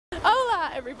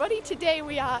Hi everybody, today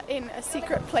we are in a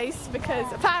secret place because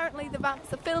apparently the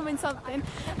vamps are filming something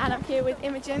and I'm here with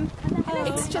Imogen. Hello.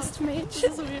 It's just Mitch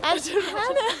and Hannah. Hiya!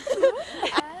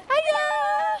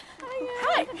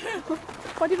 Hi!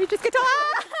 What did we just get told?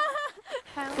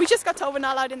 We just got told we're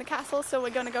not allowed in the castle, so we're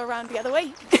going to go around the other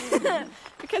way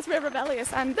because we're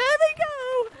rebellious, and there they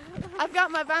go! I've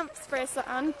got my vamps bracelet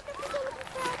on.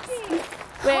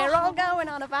 We're all going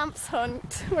on a vamps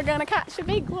hunt. We're going to catch a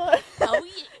big one. Oh yeah!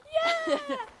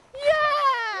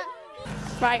 Yeah!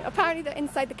 Right, apparently they're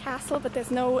inside the castle, but there's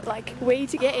no like way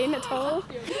to get in at all.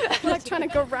 We're like trying to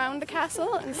go around the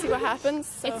castle and see what happens.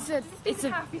 So. It's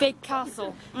a big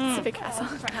castle. It's a big castle.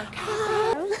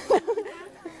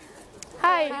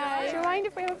 Hi. Do you mind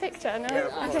if we have a picture? No?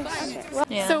 Okay. Well,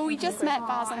 yeah. So we just met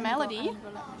Bars&Melody.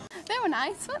 They were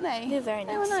nice, weren't they? They're very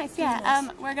nice. They were nice, yeah.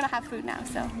 We're gonna have food now,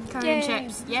 so. Curry and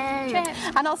chips. Yay! Chips.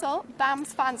 And also,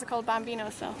 Bam's fans are called Bambino,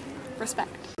 so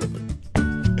respect.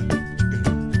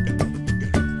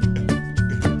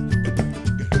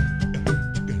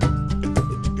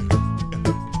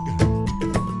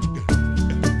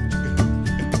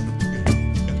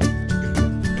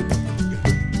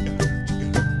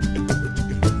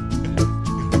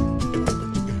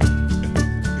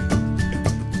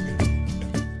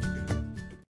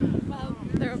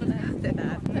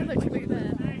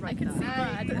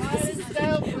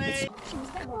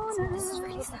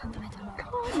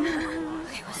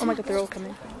 Oh my god, they're all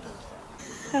coming.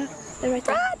 They're right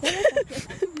there.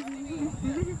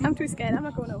 I'm too scared, I'm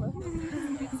not going over.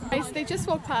 Guys, they just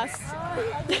walked past,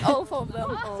 all four of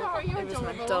them. Sorry, you're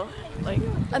adorable.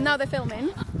 And now they're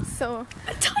filming, so...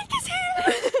 A tiger's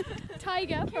here!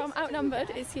 Tiger from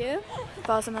Outnumbered is here.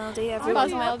 Bars&Melody, everyone.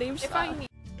 Bars&Melody, which is fine.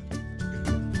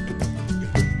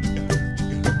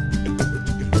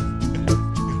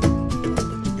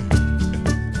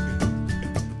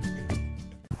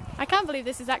 I can't believe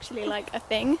this is actually like a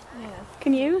thing. Yeah.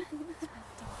 Can you?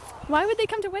 Why would they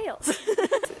come to Wales?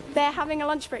 They're having a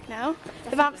lunch break now.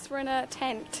 The vamps were in a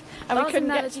tent and we couldn't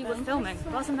get to them. Were filming.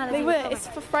 They were. It's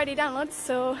for Friday downloads,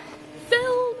 so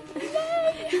film!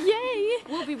 Yay! Yay!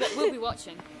 We'll be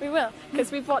watching. We will,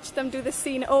 because we've watched them do this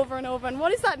scene over and over. And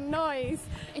what is that noise?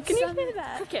 Can you hear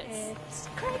that? Crickets. It's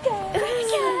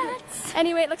crickets.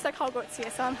 Anyway, it looks like Hogwarts here,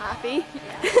 so I'm happy.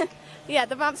 Yeah. Yeah,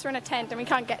 the vamps are in a tent and we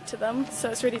can't get to them,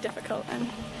 so it's really difficult. And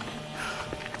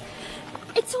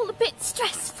it's all a bit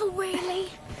stressful, really.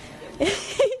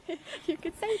 You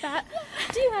could say that.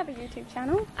 Do you have a YouTube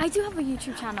channel? I do have a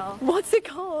YouTube channel. What's it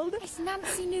called? It's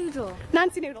Nancy Noodle.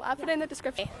 Nancy Noodle. I'll put it in the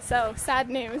description. So, sad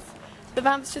news. The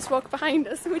vamps just walked behind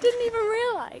us and we didn't even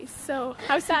realise. So,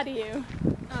 how sad are you?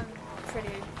 Pretty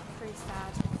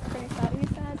sad. Pretty sad. Are you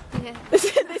sad? Yeah.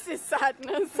 This is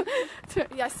sadness.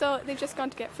 Yeah, so they've just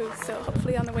gone to get food, so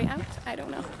hopefully on the way out, I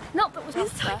don't know. No, but was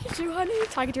Tiger Drew Honey?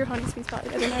 Tiger Drew Honey's been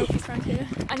spotted. I don't know if he's around here.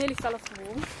 I nearly fell off the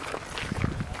wall.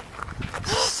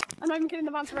 I'm not even kidding,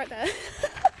 the vamps are right there.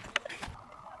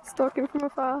 Stalking from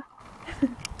afar.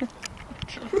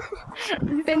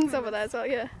 Finn's over there as well,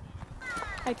 yeah.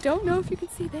 I don't know if you can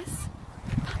see this.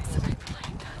 Vamps are right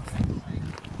behind us.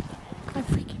 I'm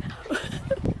freaking out.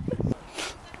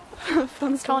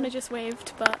 Connor just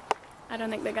waved, but I don't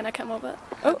think they're gonna come over.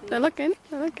 Oh, they're looking.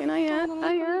 They're looking. Oh yeah.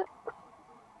 Oh yeah.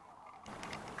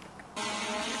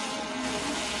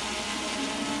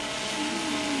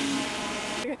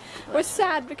 We're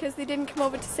sad because they didn't come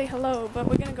over to say hello, but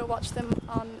we're gonna go watch them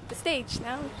on the stage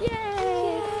now.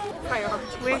 Yay!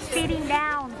 We're sitting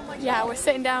down. Yeah, we're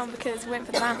sitting down because we're waiting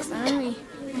for the vamps now, aren't we?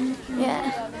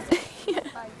 Yeah.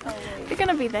 They're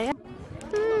gonna be there.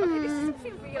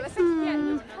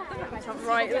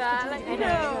 Right there, let me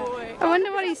know. I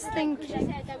wonder what he's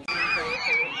thinking.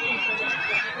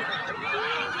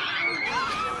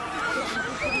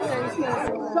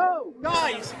 So,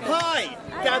 guys, hi!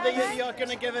 Gather you're going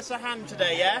to give us a hand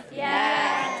today, yeah?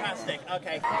 Yeah! Fantastic,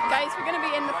 okay. Guys, we're going to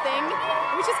be in the thing.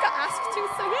 We just got asked to,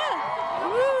 so yeah!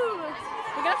 Woo!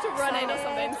 We're going to have to run in or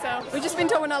something, so... We've just been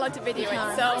told we're not allowed to video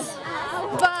it, so...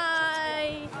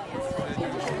 Bye!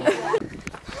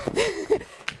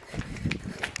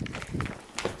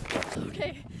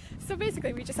 Okay, so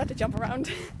basically we just had to jump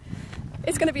around.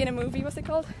 It's going to be in a movie, what's it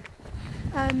called?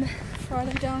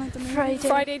 Friday download the movie.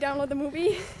 Friday download the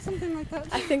movie. Something like that.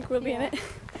 I think we'll be in it.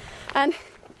 And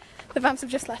the vamps have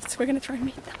just left, so we're going to try and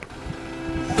meet them.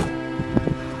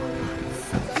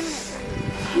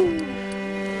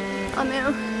 Oh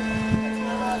no.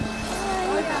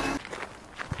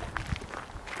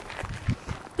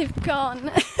 They've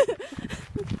gone.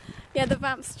 Yeah, the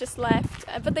vamps just left,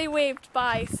 but they waved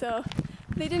bye, so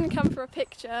they didn't come for a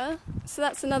picture. So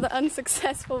that's another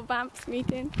unsuccessful vamps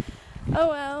meeting. Oh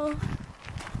well.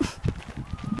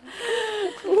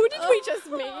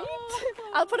 meet?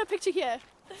 I'll put a picture here.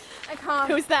 I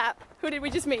can't. Who's that? Who did we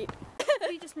just meet?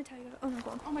 We just met Tiger. Oh my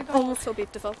god. Oh my god. Oh, so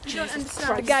beautiful. You don't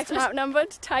understand. The guy from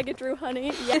Outnumbered, Tiger drew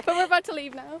honey. Yeah, but we're about to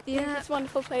leave now. Yeah. This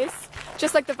wonderful place.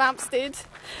 Just like the Vamps did.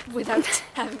 Without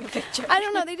having a picture. I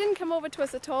don't know, they didn't come over to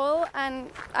us at all, and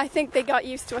I think they got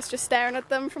used to us just staring at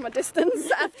them from a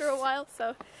distance after a while,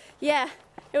 so yeah,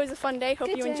 it was a fun day. Hope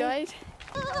you enjoyed.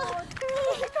 Oh, I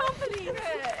can't believe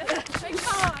it. I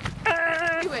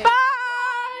can't.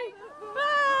 Bye!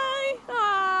 Bye!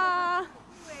 Aww.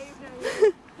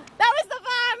 That was the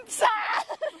Vamps!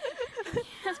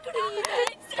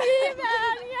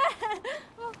 Steven, yeah!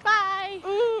 Bye!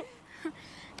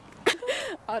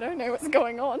 I don't know what's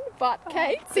going on, but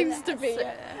Kate seems to be.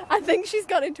 I think she's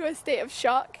got into a state of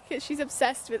shock because she's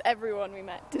obsessed with everyone we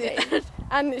met today.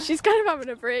 And she's kind of having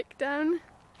a breakdown.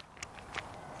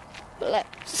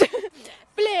 Bless.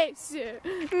 Bless you.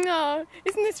 No,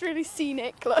 isn't this really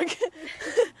scenic? Look.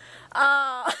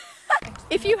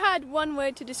 If you had one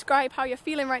word to describe how you're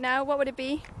feeling right now, what would it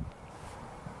be?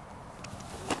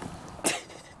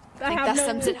 I think that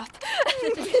sums it up.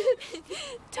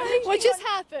 What just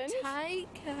happened?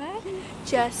 Tiger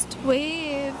just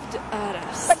waved at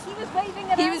us. But he was waving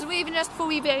at us. He was waving at us before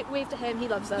we waved at him. He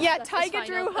loves us. Yeah, That's Tiger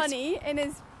drew honey in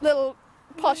his little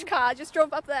posh car, just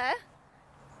drove up there,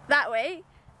 that way,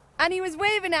 and he was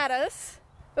waving at us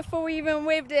before we even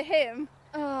waved at him.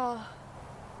 Oh.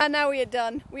 And now we are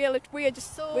done. We are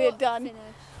just so we are done.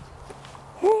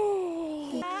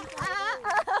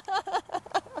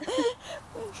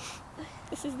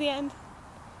 This is the end.